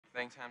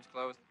betting time's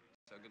closed,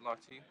 so good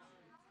luck to you.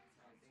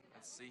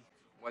 Let's see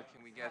what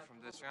can we get from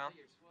this round.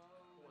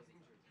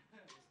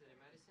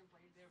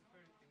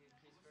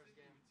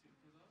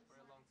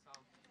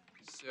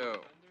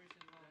 So,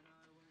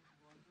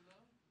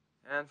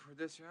 and for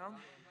this round,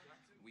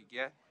 we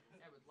get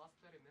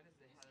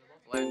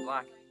 11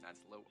 black. That's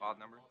a low odd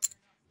number.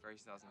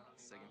 First dozen,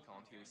 second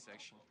column to your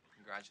section.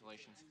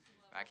 Congratulations.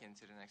 Back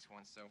into the next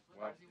one. So,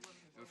 well,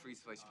 feel free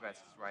to place your bets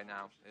right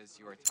now is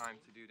your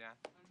time to do that.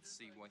 Let's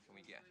see what can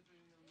we get.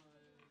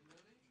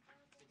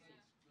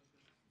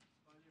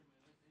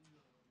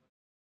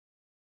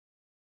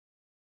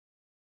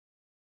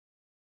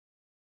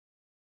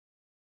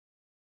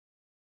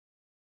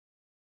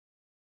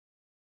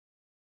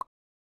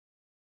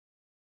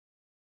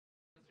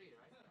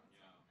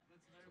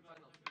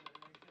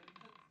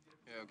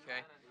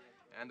 Okay,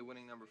 and the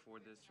winning number for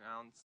this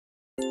round.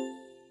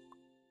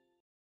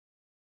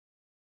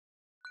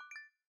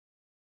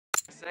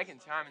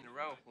 Second time in a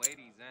row,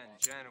 ladies and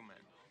gentlemen.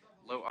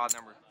 Low odd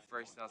number,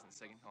 first dozen,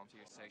 second home to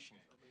your section.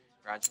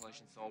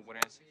 Congratulations to all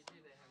winners.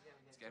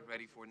 Let's get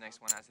ready for the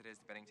next one as it is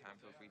the betting time.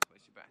 Feel free to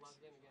place your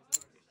bets.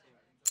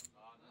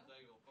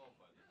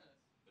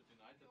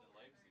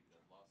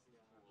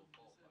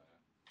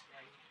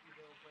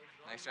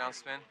 Next round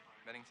spin.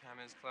 Betting time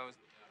is closed.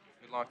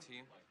 Good luck to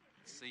you.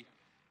 Let's see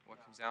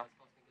what comes out.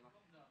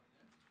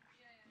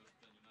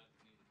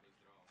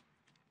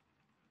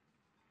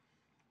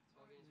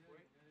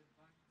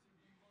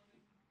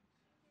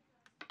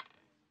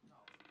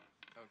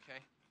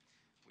 Okay,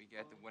 we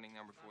get the winning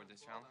number for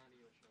this round.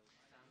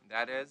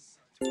 That is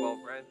 12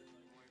 red.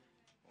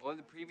 Well, in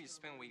the previous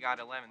spin we got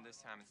 11. This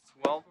time it's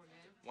 12.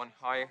 One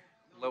higher,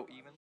 low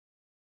even.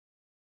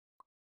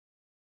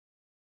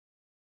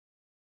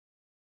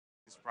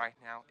 This right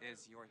now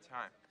is your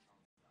time.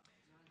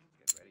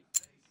 Get ready.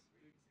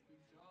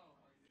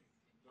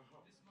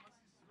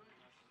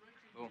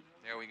 Boom,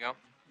 there we go.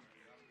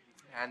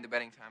 And the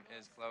betting time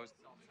is closed.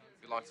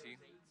 Good luck to you.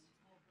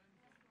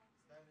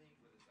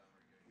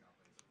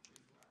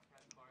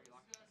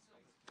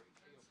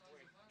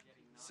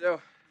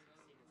 So,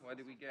 what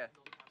do we get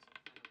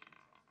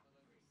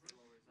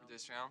for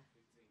this round?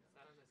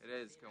 It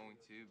is going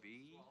to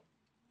be,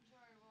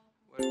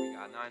 what do we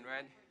got? 9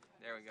 red.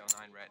 There we go,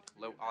 9 red.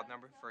 Low odd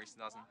number, first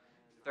dozen.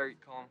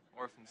 Third column,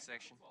 orphan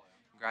section.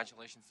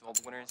 Congratulations to all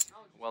the winners.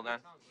 Well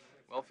done.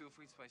 Well, feel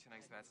free to place your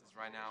next bets.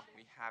 Right now,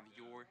 we have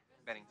your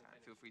betting time.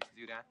 Feel free to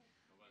do that.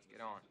 Let's get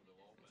on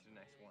into the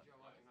next one.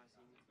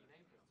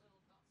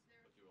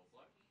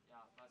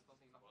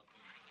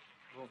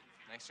 Boom.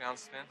 Next round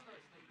spin.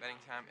 Betting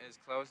time is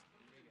closed.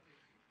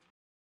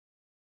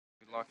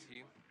 Good luck to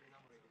you.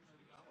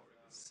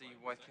 Let's see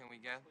what can we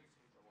get.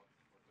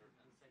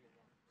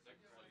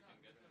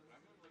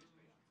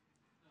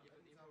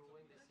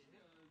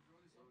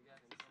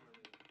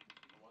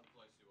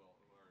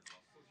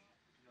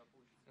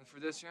 And for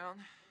this round,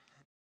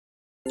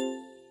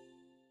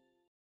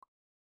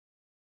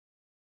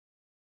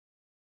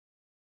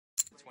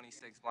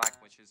 26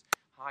 black, which is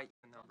high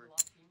number.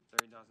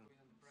 Third dozen,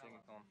 second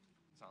column.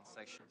 It's on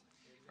section.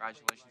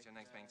 Congratulations, your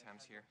next betting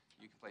time's here.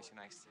 You can place your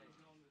next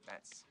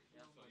bets.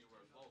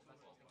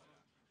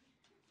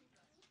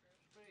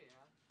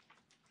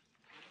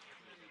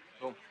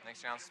 Boom.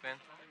 Next round spin.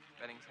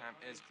 Betting time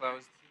is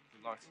closed.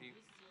 Good luck to you.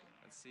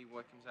 Let's see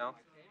what comes out.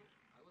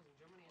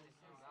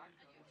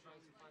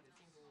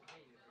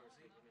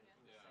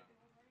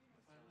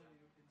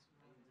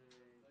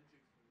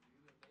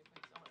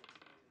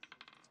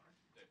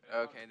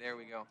 Okay, there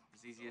we go.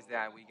 As easy as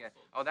that, we get.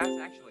 Oh, that's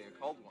actually a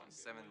cold one.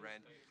 7 red,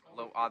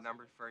 low odd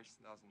number,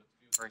 first dozen,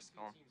 first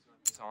column.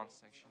 It's on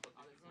section.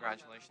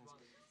 Congratulations.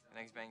 The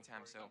next betting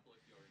time. So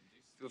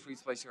feel free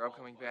to place your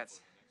upcoming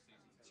bets.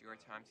 It's your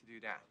time to do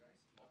that.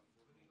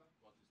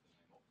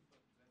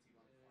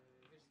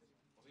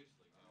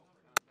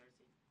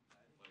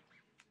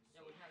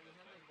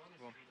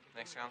 Cool.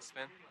 Next round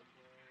spin.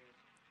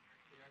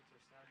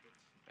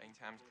 Betting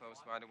time's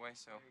closed, by the way,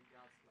 so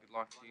good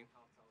luck to you.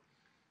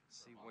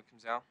 See what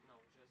comes out.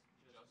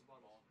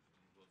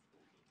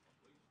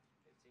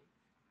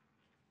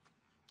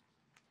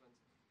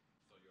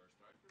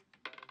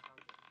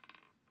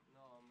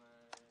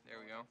 There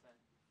we go.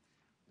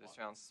 This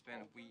round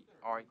spin, we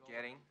are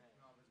getting,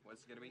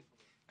 what's it going to be?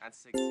 At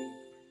 16,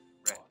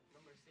 red.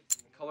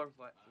 In color,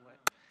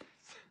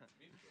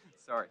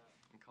 sorry,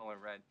 in color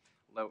red,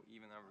 low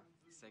even number,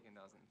 second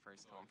dozen,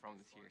 first column from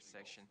the tier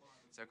section.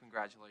 So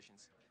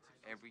congratulations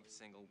to every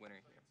single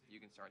winner here. You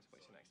can start to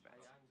place your next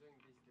bets.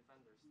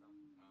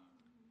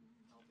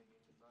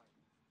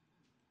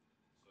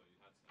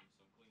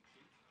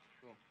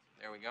 Cool.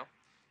 There we go.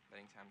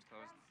 Betting time's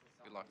closed.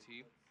 Good luck to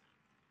you.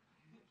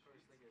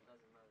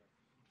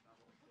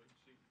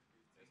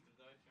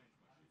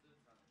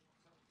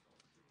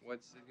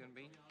 What's it gonna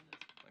be?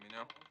 Let me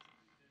know.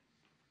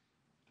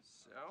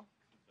 So,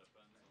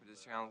 for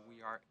this round,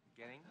 we are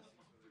getting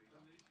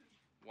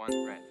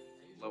 1 red,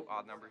 low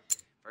odd number,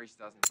 first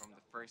dozen from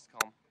the first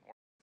column.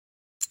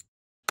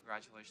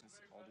 Congratulations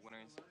to all the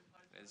winners.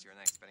 It is your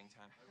next betting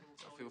time.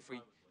 So feel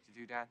free to To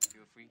do that,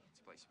 feel free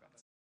to place your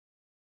bets.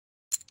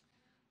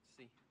 Let's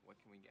see, what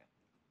can we get?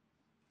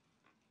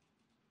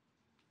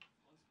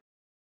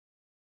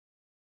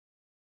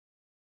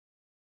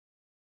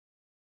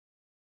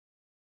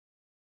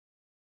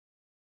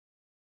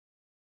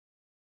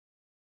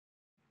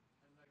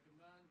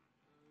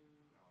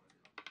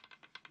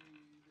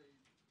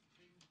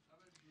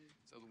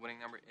 So the winning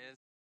number is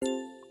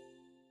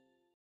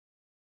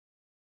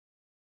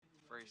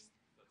first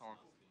column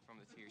from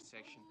the tier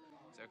section.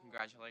 So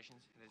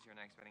congratulations, it is your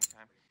next betting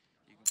time.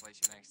 You can place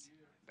your next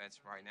bets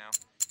right now.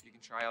 You can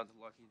try out the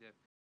lucky dip.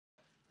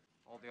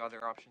 All the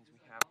other options we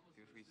have,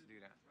 feel free to do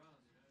that.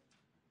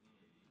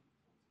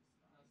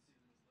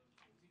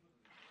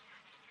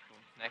 Cool.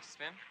 Next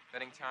spin.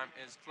 Betting time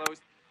is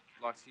closed.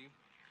 Luck to you.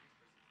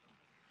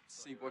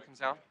 See what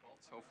comes out.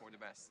 Let's hope for the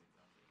best.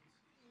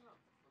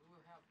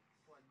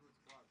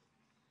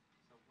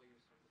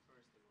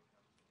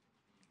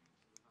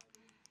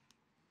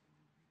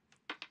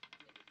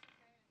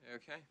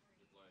 Okay.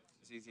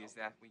 As easy as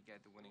that, we get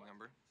the winning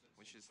number,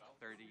 which is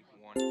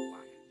 31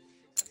 black.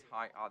 That's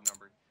high odd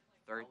number.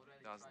 Third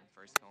dozen,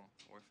 first home,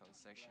 orphan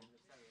section.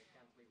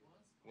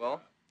 Well,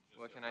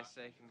 what can I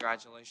say?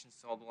 Congratulations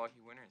to all the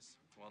lucky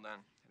winners. Well done.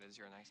 It is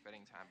your next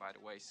betting time, by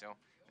the way, so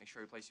make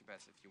sure you place your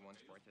bets if you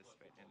want to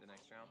participate in the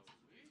next round.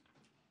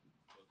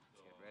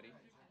 Let's get ready.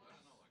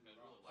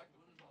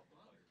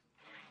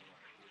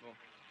 Cool.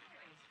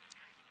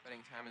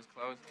 Betting time is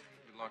closed.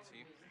 Good luck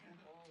to you.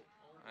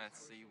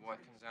 Let's see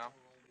what comes out.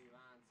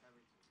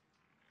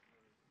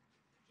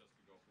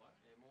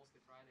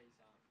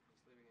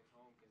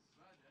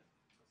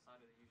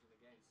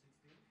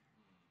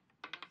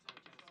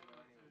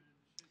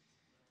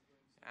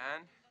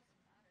 And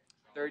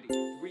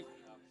 33,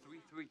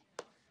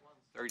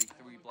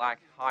 33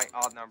 black, high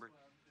odd number,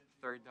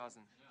 third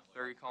dozen,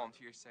 third column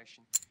to your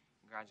section.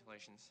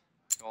 Congratulations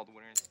to all the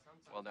winners.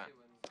 Well done.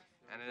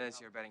 And it is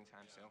your betting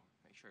time, so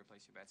make sure you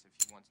place your bets if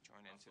you want to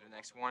join into the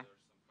next one.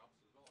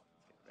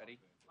 Get ready.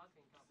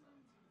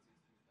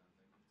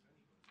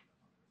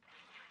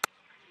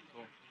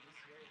 Cool.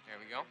 There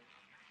we go.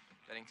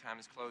 Betting time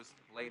is closed.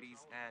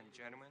 Ladies and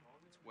gentlemen,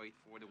 let's wait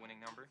for the winning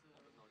number.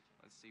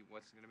 Let's see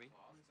what's going to be.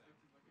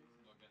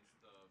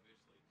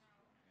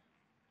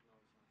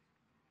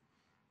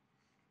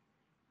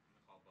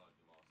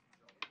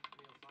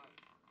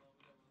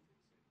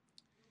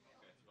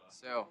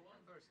 So,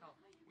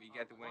 we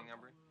get the winning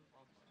number,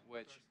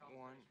 which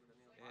one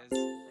is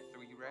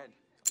 3 red,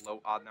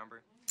 low odd number,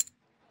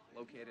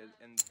 located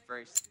in the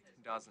first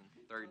dozen,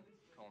 third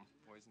column,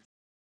 poison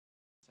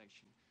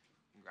section.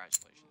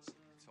 Congratulations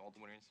to all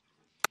the winners.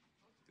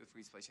 Feel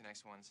free to place your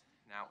next ones.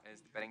 Now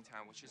is the betting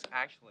time, which is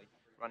actually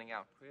running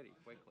out pretty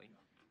quickly,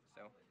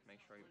 so make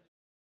sure you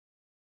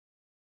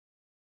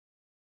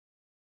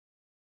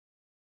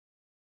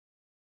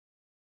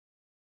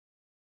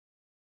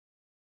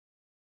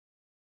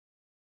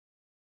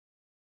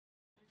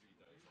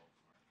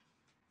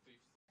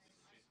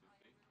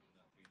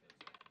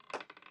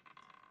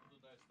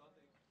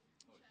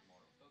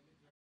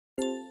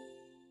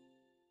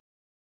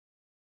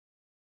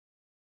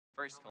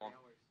first column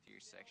to your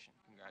section.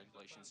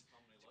 Congratulations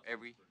to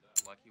every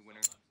lucky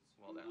winner.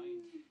 Well done.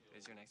 It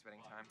is your next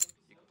betting time.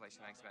 You can place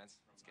your next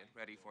bets. Let's get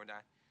ready for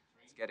that.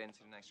 Let's get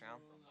into the next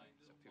round.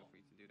 So feel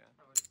free to do that.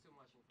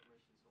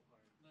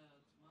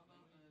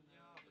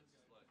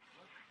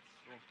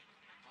 Cool.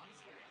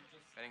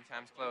 Betting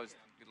time's closed.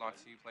 Good luck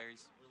to you,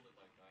 players.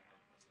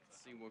 Let's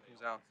see what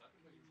comes out.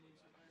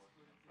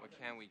 What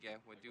can we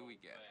get? What do we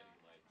get?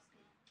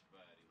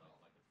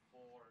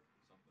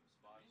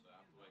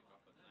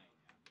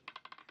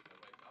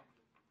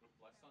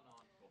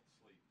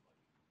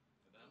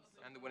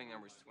 And the winning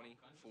number is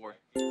 24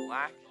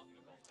 black.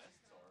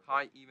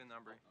 High even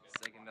number,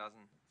 second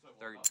dozen,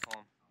 third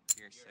column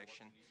here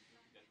section.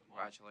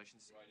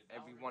 Congratulations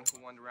everyone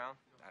who won the round.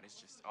 That is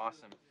just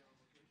awesome.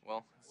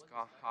 Well, let's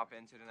go hop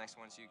into the next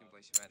one so you can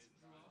place your bets.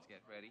 Let's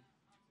get ready.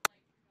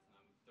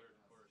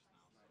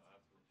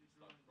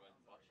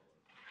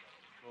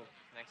 Cool.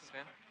 Next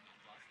spin.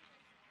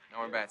 No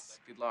more bets.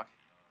 Good luck.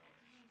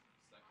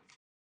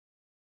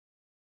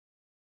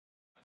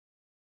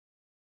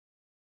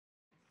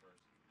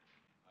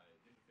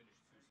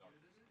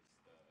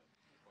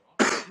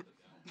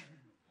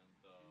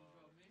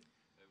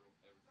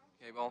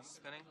 Okay, ball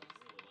spinning.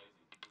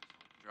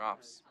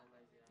 Drops.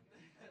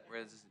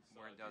 Where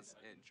does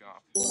it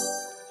drop?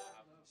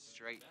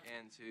 Straight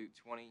into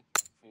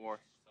 24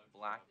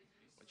 black,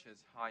 which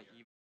is high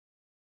even.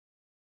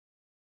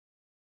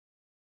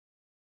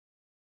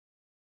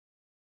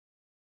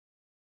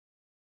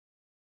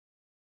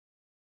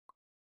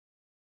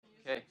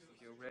 Okay,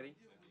 if you're ready,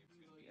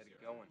 get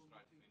it going.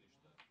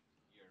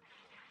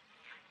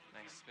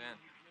 Next spin.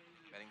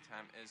 Betting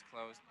time is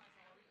closed.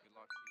 Good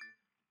luck to you.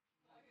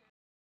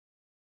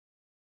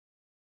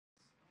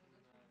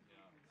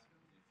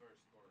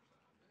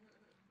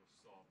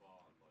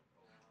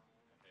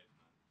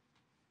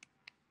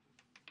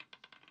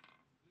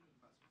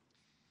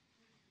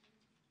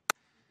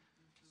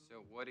 So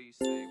what do you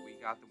say? We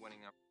got the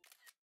winning number.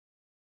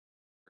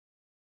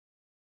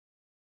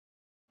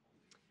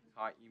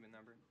 high even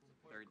number,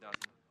 third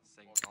dozen,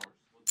 second column,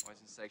 boys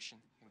in section.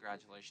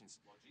 Congratulations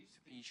to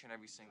each and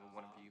every single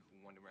one of you who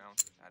won the round.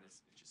 That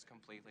is just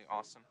completely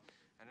awesome.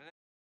 And then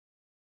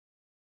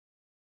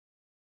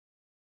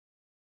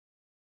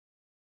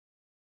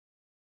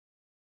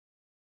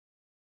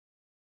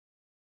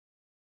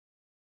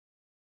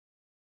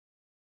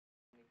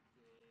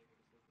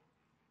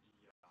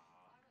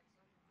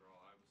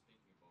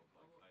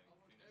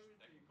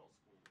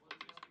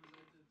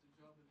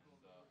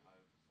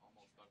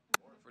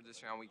for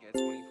this round, we get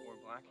 24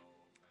 black,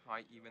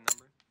 high even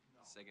number,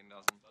 second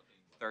dozen,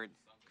 third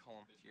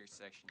column to your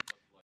section.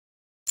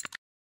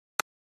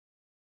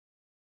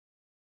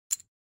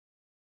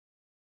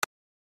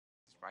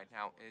 Right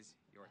now is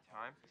your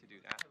time to do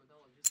that.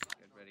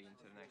 Get ready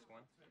into the next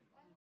one.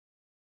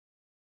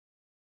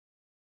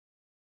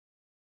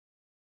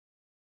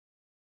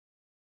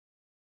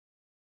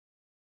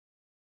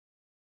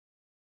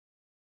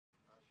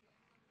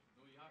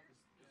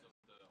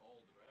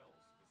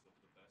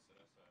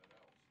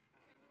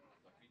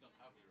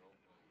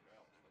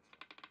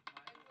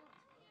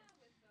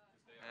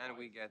 And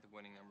we get the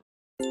winning number.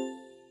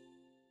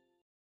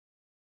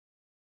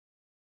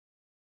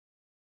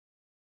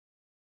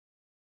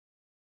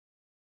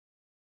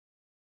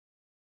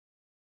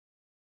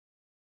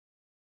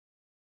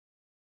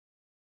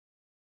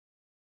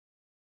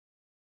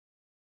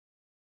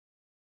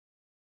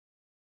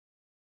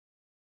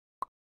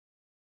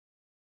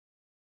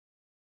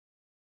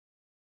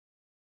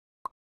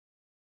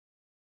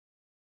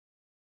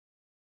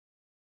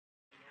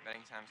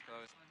 Betting time's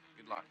closed.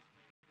 Good luck.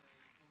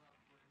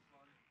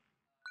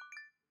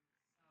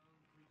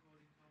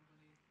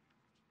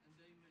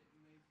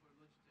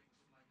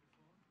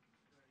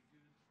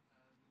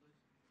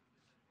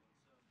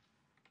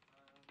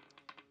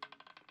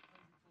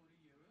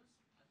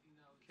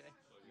 Okay,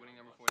 winning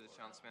number for this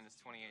round spin is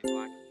 28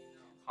 black.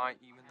 High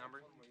even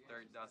number,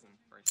 third dozen,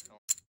 first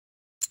column.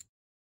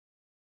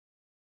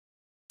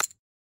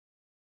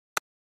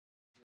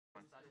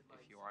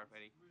 If you are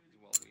ready, as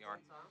well we are.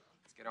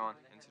 Let's get on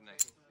into the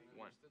next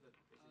one.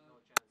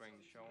 Bring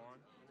the show on.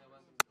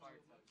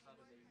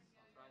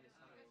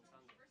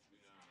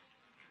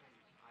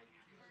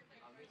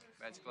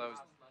 Bets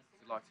closed.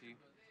 Good luck to you.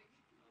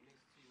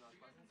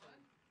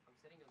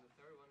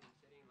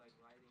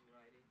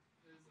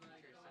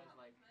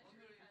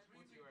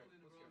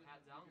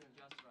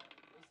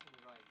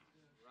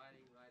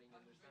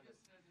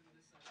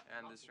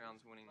 And this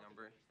round's winning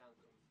number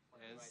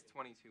is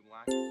 22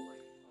 black.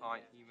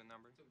 High even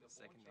number,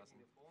 second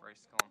dozen,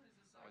 first column.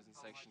 Boys in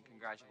section,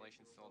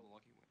 congratulations to all the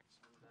lucky winners.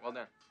 Well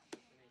done.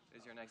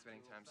 This is your next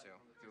betting time, so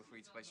feel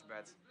free to place your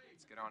bets.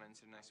 Let's get on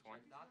into the next one.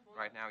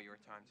 Right now, your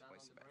time to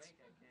place the bets.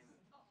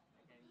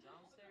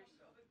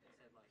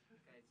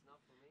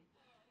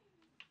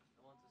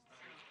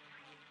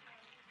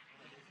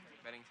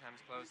 Betting time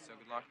is closed, so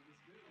good luck.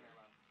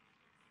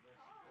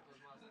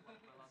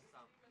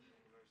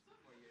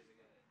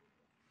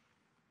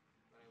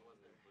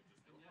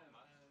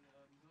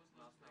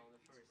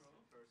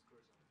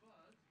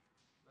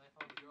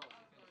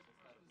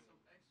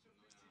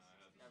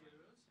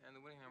 And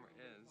the winning number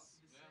is,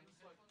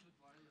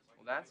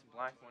 well, that's a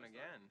black one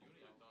again.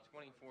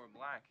 24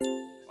 black.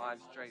 5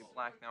 straight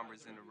black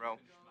numbers in a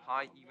row.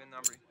 High even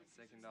number,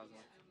 second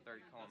dozen, third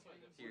column.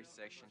 Here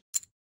section.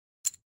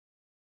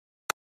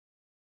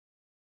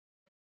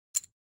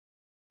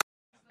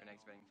 Your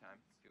next betting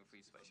time. Feel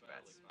free to place your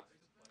bets.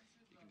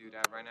 You can do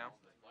that right now.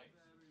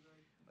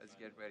 Let's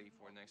get ready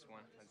for the next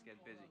one. Let's get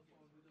busy.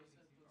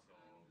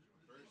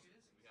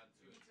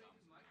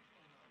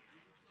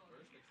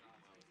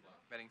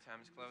 Betting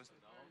time is closed.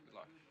 Good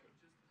luck.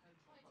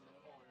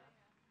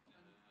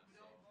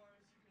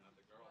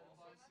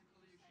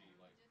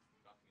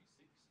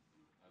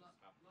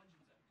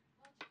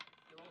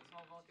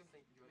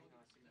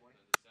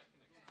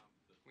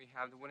 We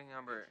have the winning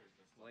number,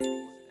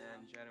 ladies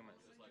and gentlemen.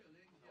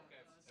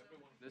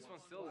 This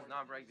one still does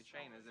not break the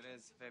chain, as it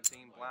is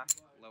 15 black,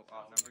 low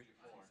odd number,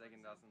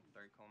 second dozen,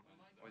 third column.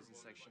 Boys in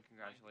section,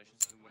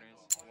 congratulations to the winners.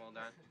 Well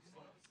done.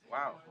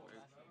 Wow,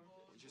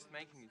 we're just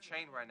making a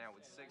chain right now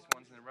with 6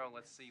 ones in a row.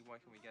 Let's see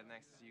what can we get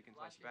next so you can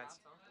place your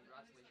bets.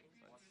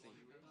 Let's see.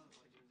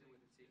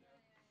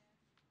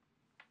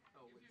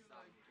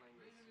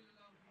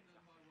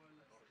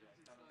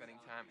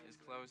 Betting time is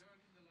closed,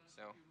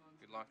 so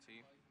good luck to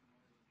you.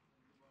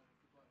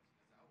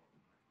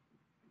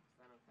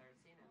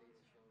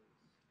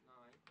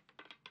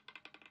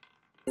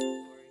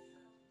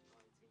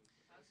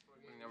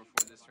 Winning number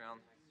for this round,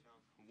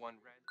 1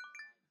 red,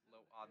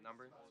 low odd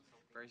number,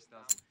 first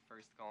dozen,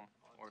 first column,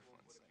 orphan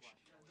section.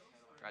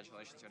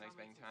 Congratulations to your next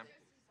betting time.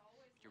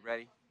 If you're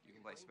ready, you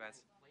can place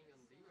bets.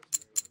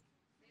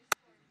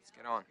 Let's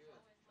get on.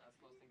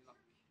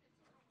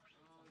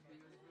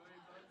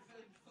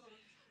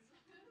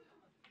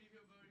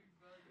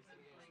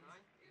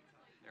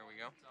 There we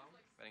go.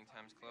 Betting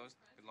time's closed.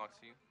 Good luck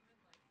to you.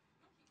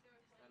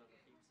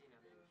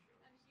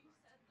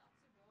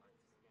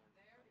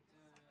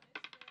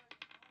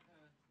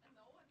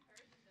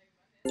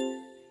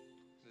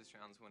 This this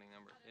round's winning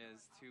number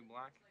is 2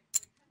 black,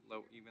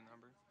 low even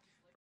number.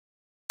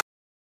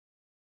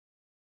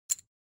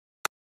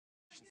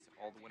 Congratulations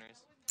to all the winners.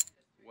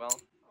 Well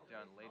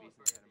done, ladies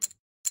and gentlemen.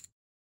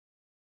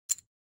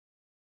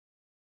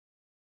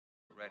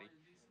 Ready?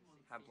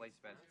 Have place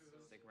bets.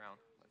 Stick around.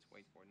 Let's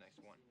wait for the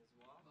next one.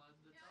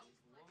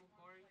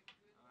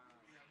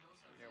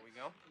 Here we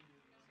go.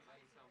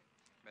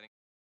 Betting.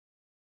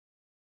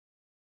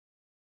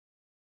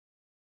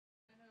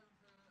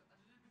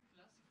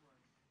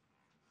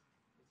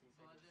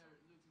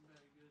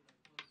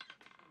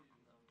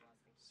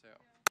 So,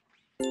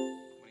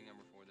 winning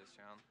number for this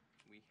round,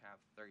 we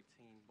have 13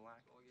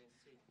 black,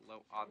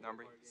 low odd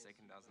number,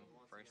 second dozen,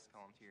 first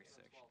column to your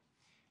section.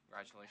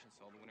 Congratulations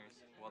to all the winners.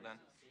 Well done.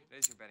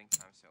 It is your betting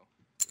time, so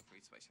feel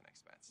free to place your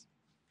next bets.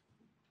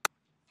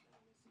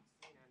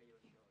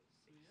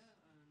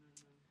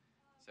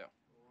 So,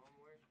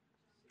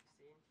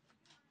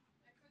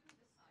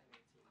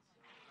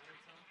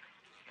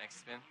 next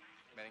spin.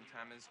 Betting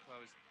time is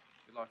closed.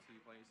 Good luck to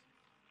you, players.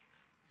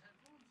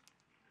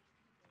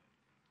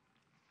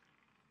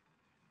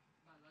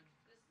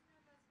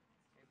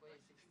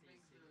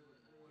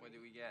 What do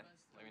we get?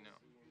 Let me know.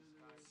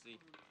 See.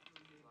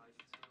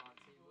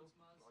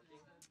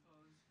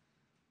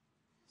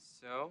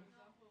 So,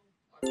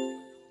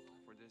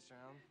 for this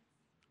round,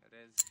 it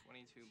is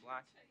 22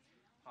 black,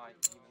 high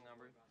even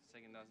number,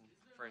 second dozen,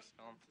 first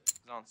column,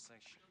 zone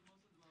section.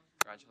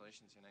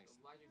 Congratulations, your next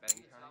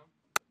betting time.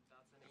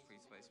 Feel free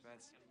to place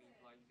bets.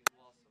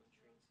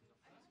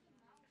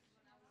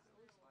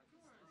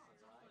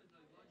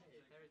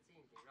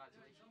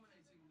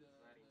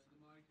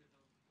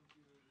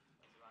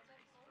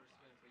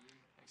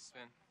 Next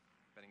spin.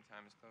 Betting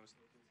time is closed.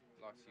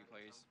 Good luck to you,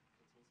 players.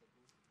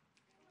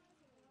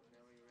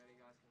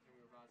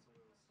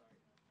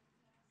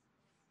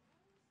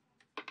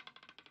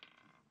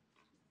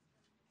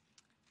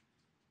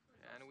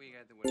 And we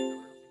get the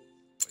winning number,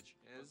 which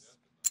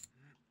is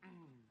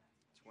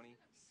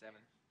 27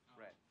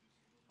 red.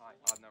 High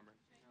odd number,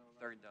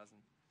 third dozen,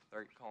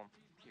 third column,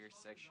 tier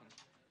section.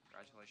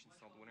 Congratulations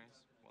to all the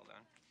winners. Well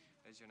done.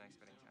 It is your next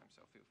betting time,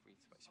 so feel free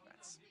to place your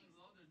bets.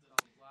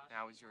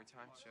 Now is your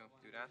time, so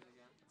do that.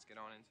 Let's get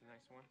on into the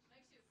next one.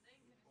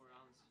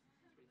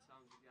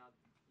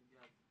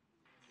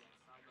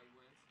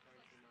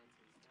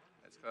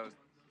 Let's close.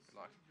 Good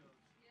luck.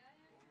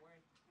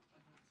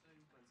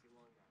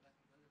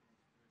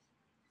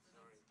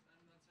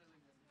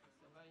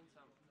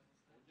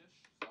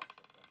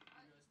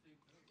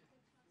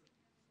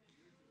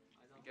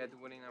 We get the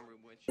winning number,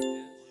 which is,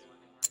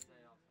 let's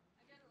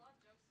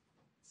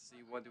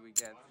see, what do we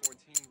get? 14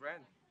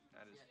 red.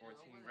 That is 14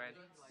 red.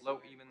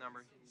 Low even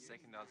number,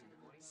 second dozen,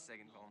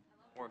 second column,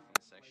 orphan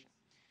section.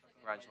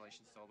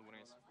 Congratulations to all the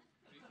winners.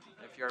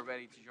 If you're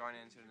ready to join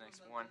into the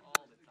next one,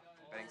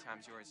 betting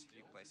time's yours.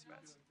 You can place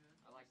bets.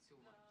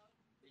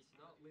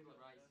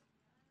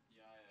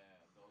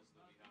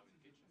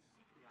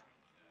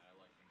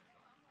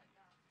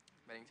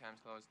 Betting time's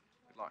closed.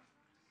 Good luck.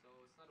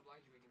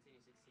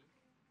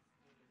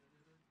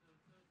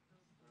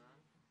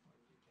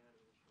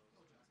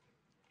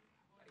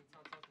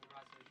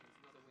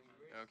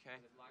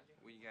 Okay,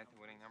 we got the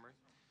winning number.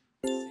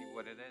 Let's see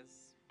what it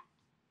is.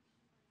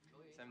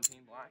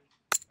 17 black.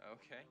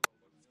 Okay,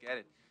 let's get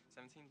it.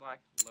 17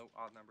 black, low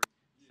odd number,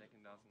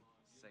 second dozen,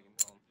 second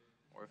column,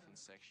 orphan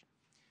section.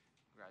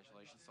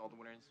 Congratulations to all the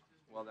winners.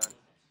 Well done.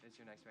 It's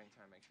your next betting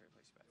time. Make sure you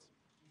place bets.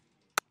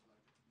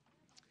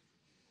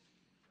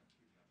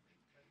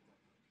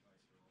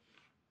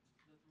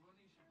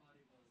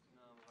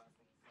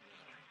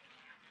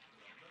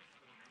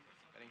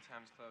 Betting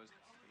time's closed.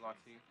 Good luck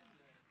to you.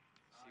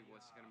 See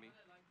what's going to be.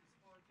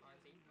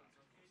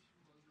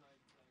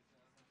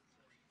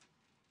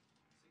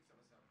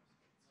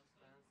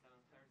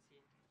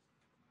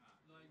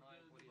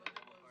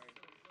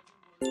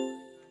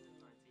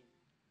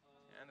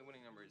 And the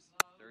winning number is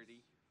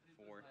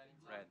 34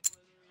 red.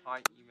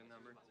 High even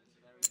number,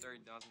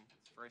 third dozen,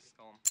 first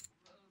column,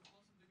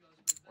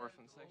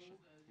 orphan section.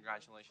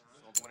 Congratulations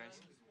to all the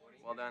winners.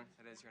 Well done.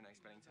 It is your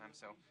next betting time,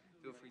 so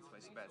feel free to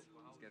place a bet.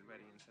 Let's get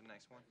ready into the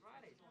next one.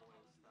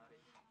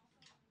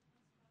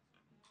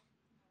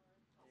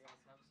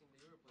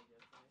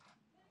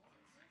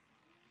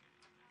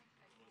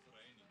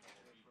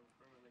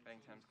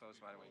 Betting time's closed,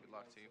 by the way. Good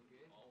luck to you.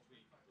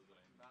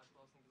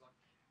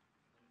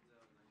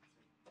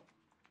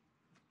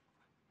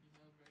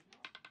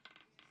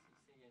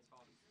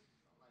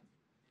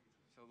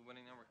 So the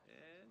winning number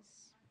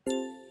is,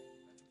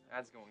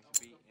 that's going to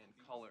be in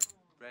color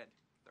red,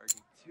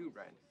 32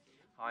 red.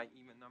 High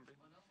even number,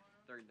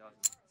 third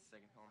dozen,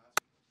 second column,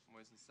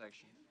 moisten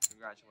section.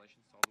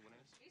 Congratulations to all the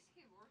winners.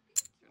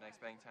 Your next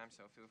betting time,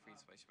 so feel free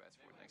to place your bets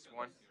for the next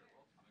one.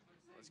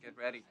 Let's get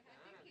ready.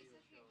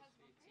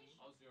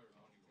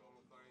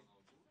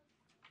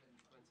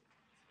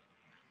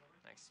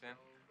 Next spin.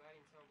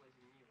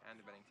 And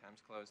the betting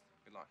time's closed.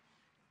 Good luck.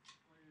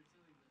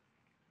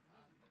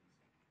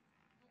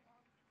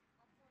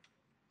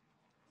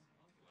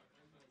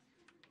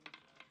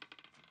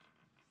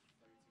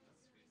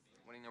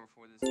 Winning number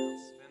for this round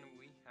spin,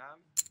 we have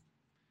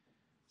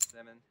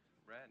 7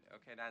 red.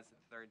 Okay, that's the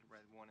third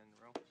red one in a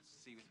row.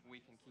 Let's see if we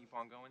can keep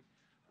on going.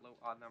 Low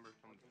odd number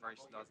from the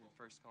first dozen,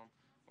 first column,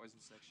 or is in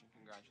section.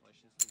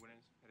 Congratulations to the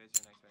winners. It is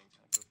your next betting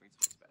time. Feel free to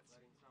place bets.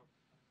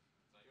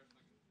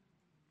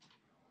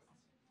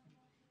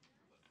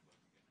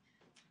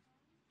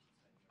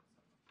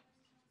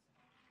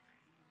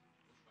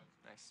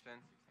 Next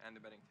spin, and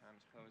the betting time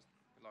is closed.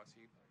 Good luck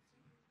to you.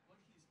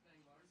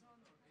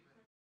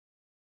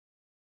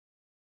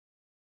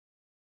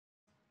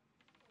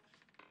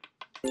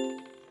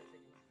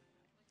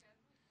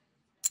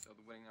 So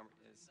the winning number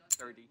is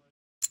 30.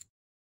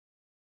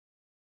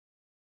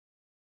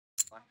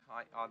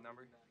 High odd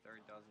number,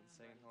 third dozen,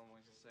 second home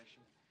wins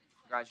section.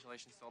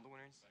 Congratulations to all the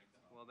winners.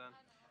 Well done.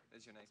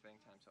 This is your next betting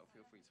time, so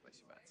feel free to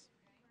place your bets.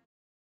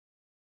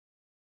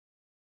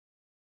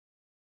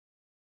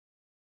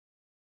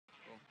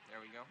 Boom.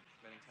 There we go.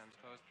 Betting time's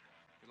closed.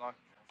 Good luck.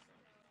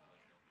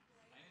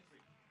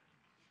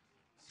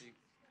 See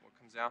what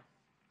comes out.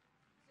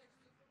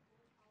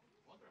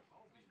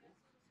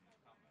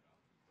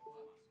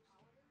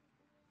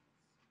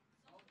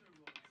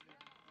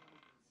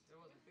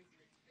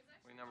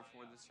 Winning number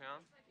for this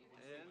round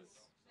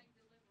is.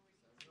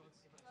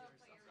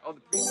 Oh,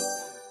 the previous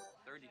one was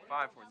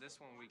 35. For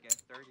this one, we get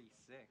 36.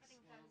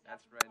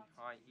 That's red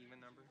high even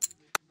number.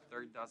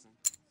 Third dozen,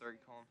 third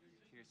column,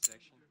 here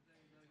section.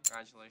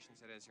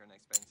 Congratulations, it is your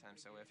next betting time.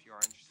 So if you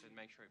are interested,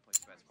 make sure you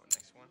place bets for the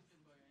next one.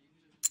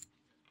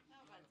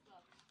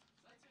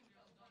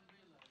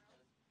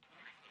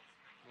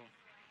 Boom.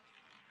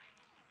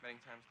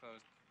 Betting time's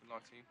closed. Good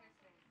luck to you.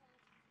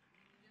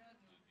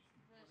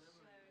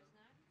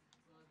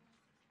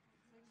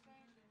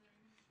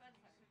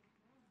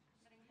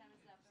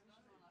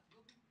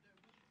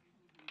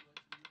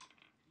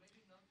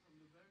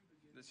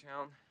 This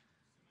round.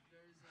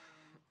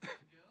 So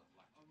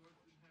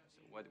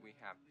what do we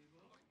have?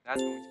 That's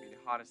going to be the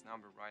hottest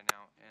number right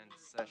now in the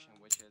session,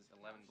 which is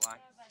 11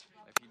 black.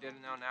 If you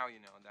didn't know, now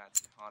you know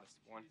that's the hottest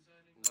one.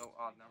 Low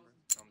odd number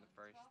from the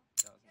first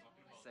dozen,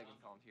 second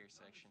column here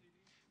section.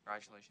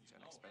 Congratulations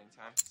on next betting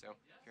time. So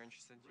if you're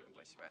interested, you can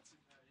place your bets.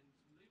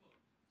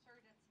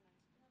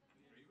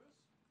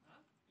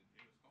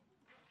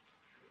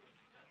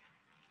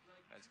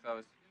 That's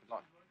closed. Good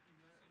luck.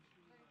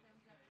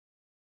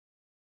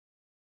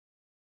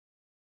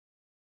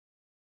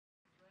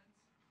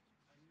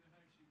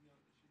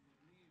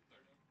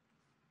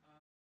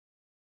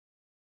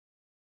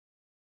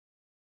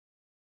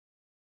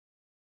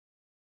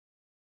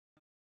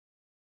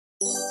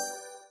 To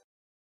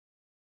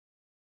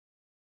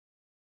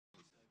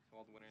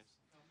all the winners,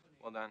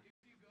 well done.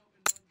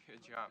 Good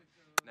job.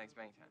 Next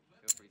betting time.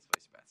 Feel free to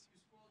place your bets.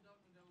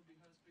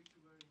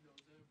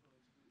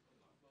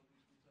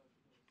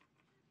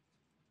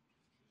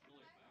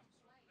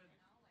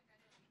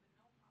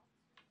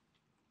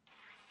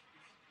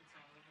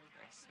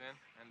 Next spin,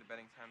 and the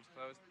betting time's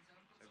closed.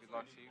 So good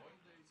luck to you.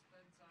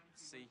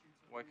 Let's see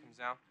what comes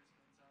out.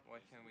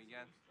 What can we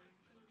get?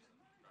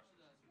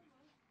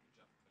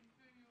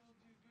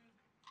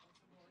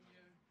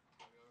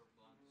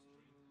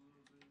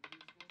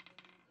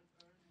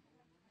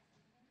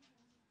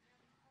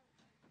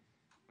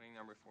 Winning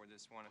number for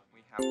this one,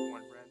 we have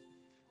 1 red.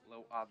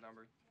 Low odd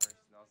number, first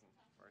dozen,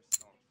 first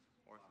column,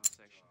 orphan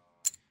section.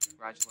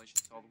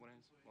 Congratulations to all the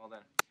winners. Well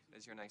done.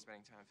 This is your next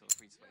betting time. Feel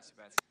free to place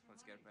your bets.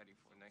 Let's get ready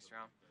for the next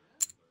round.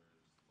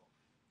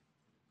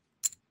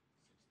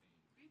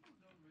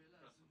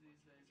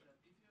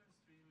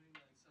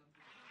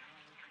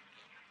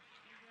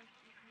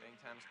 Betting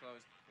time's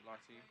closed. Good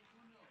luck to you.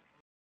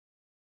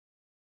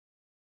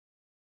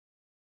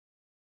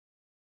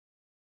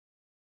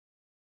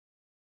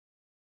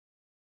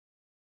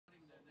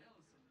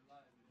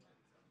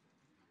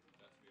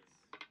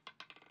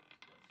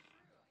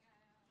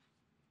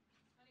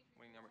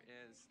 Winning number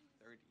is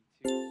 32.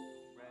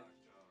 Red.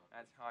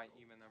 That's high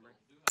even number.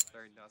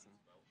 Third dozen.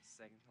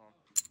 Second column.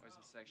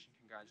 Poison section.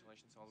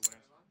 Congratulations to all the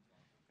winners.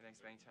 The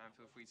next betting time.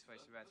 Feel free to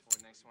place your bets for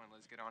the next one.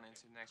 Let's get on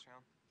into the next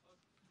round.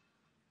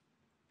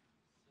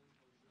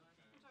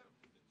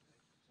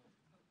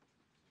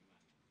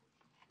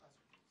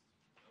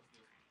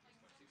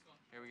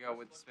 Here we go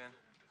with the spin.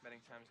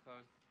 Betting time's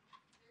closed.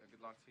 So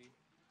good luck to you.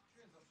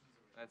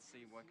 Let's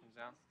see what comes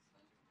out.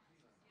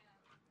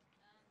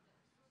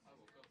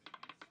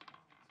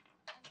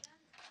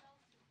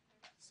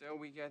 So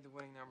we get the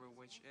winning number,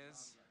 which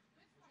is,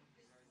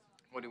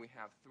 what do we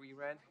have? 3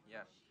 red?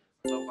 Yeah.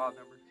 Low odd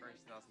number,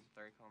 first dozen,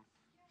 third column.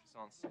 It's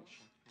on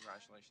section.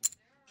 Congratulations.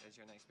 There's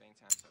your next betting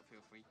time, so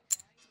feel free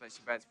to place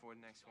your bets for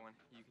the next one.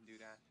 You can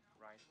do that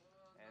right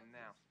and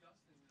now.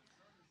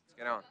 Let's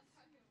get on.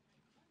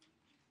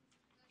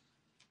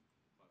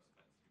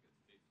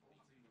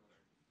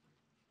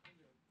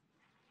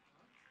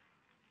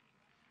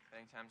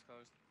 Betting time's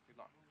closed. Good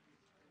luck.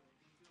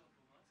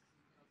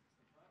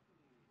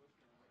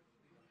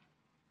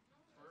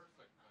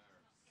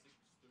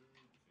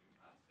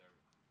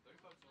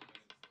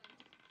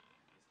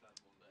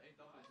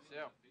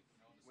 So,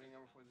 winning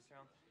number for this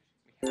round,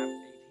 we have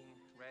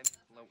 18 red,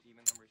 low low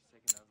even number,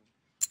 second dozen,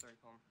 third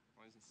column,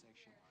 was in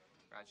section.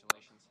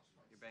 Congratulations,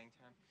 your betting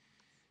time.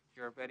 If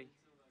you're ready,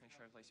 make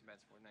sure to place your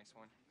bets for the next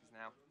one, because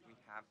now we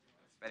have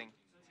betting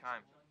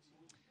time.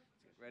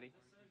 Get ready.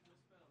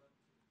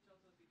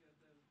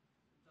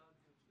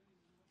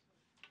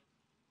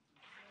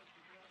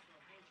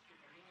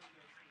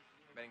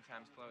 Betting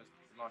time's closed.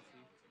 Good luck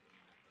to you.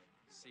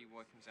 See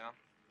what comes out.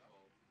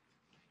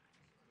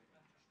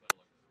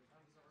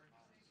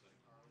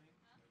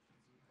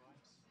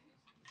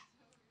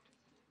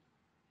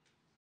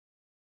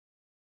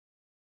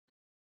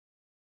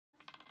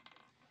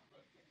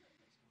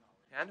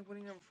 And the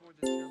winning number for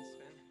this round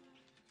spin,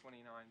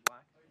 29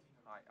 black,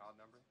 high odd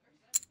number,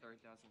 third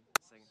dozen,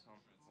 second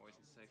home, always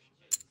in section.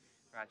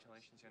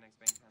 Congratulations, your next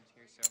betting time's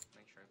here, so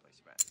make sure to place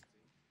your bets.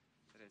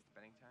 That is the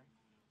betting time.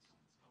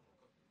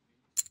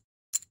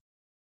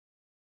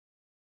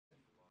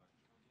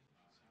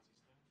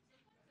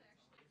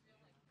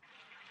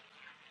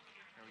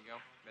 There we go,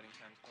 betting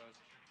time's closed.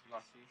 Good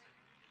luck to you.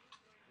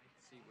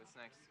 See what's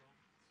next.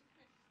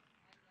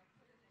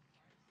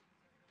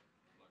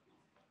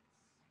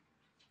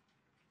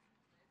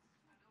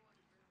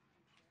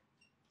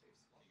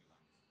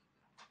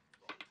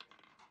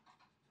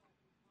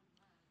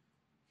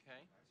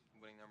 Okay,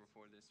 winning number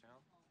for this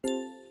round,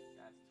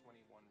 that's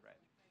 21 red.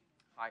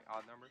 High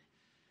odd number,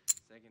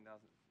 second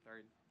dozen,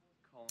 third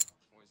column,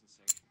 always in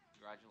section.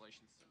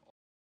 Congratulations to all.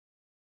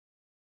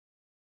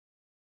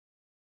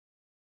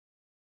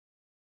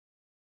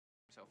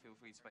 So feel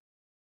free to spend.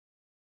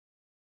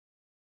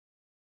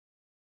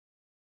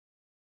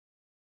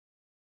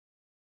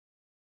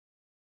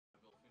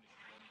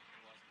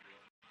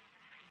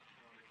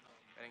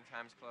 Betting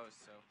time's closed,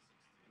 so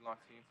good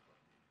luck to you.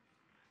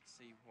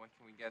 See what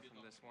can we get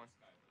from this one.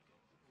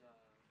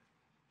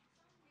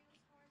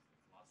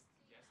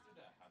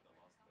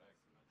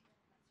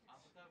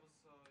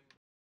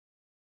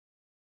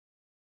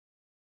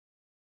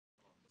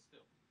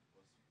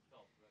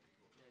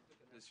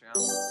 This round,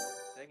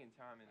 second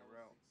time in a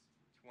row,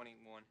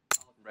 21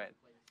 red.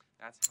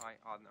 That's high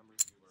odd number,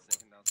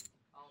 second dozen,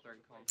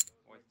 third column,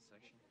 fourth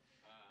section.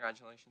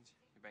 Congratulations,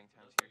 your betting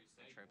time's here.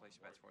 Make sure to place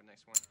your bets for the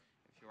next one.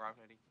 If you're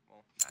ready,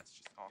 well, that's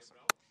just awesome.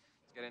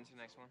 Let's get into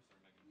the next one.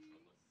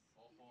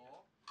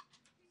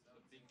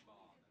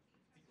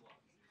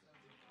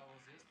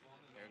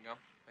 There we go.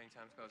 Betting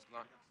time's closed. Good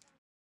luck.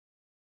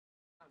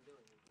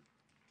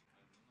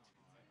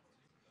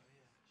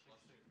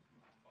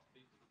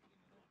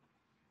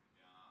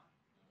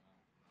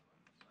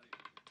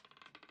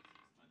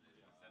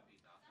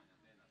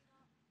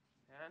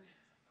 And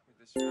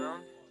with this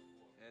round,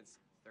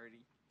 it's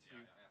 32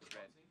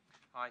 red.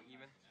 High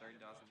even, third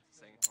dozen,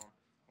 second home,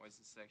 always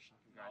in section.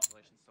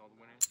 Congratulations to all the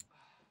winners.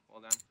 Well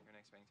done. Your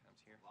next betting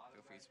time's here.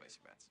 Feel free to place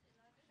your bets.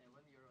 And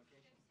when your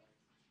rotation starts?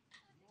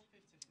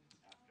 After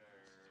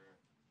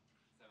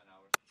 7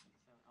 hours.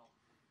 7. Oh.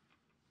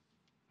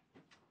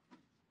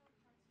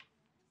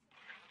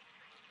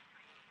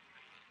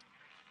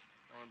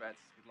 No more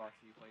bets. Good luck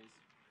to you, please.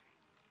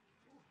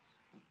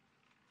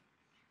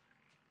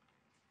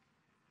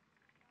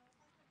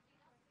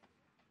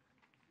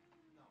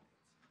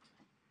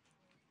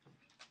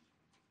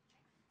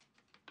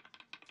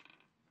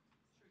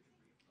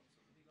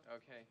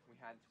 Okay, we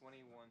had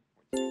 21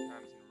 for 2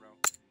 times in a row.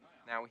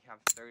 Now we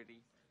have 32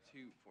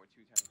 for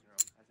 2 times in a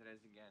row. As it is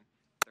again,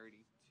 32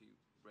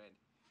 red.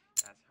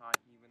 That's high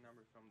even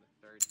number from the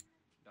third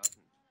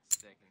dozen,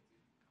 second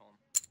column.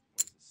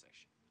 What is this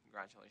section?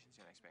 Congratulations,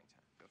 your next betting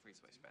time. Feel free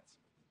to place bets.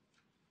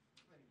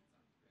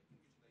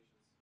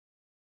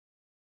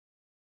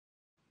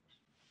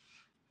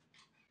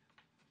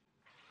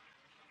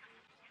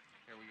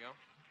 Here we go.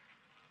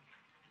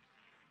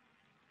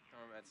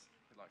 No more bets.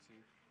 Good luck to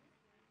you.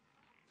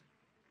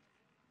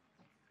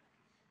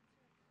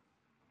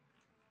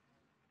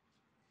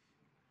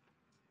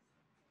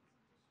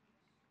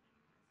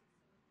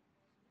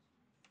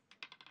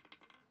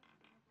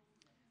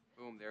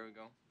 Boom, there we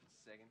go.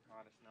 Second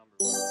hottest number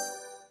right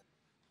now.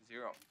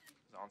 0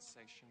 is on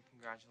section.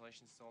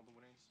 Congratulations to all the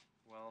winners.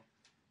 Well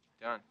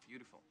done.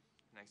 Beautiful.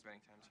 Next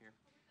betting time's here.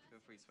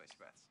 Feel free to place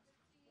your bets.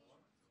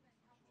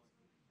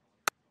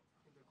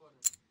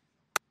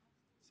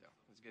 So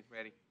let's get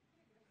ready.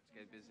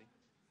 Let's get busy.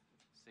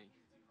 See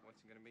what's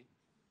it gonna be.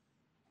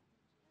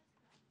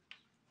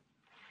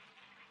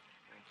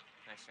 Okay.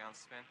 Next round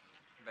spin.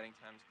 Betting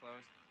time's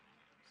closed.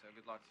 So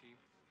good luck to you.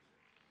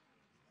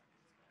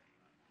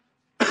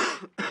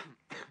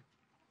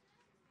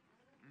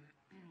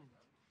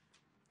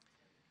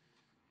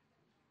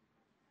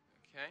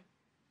 Okay.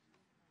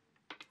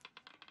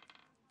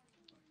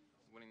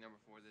 Winning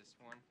number for this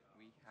one,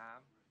 we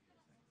have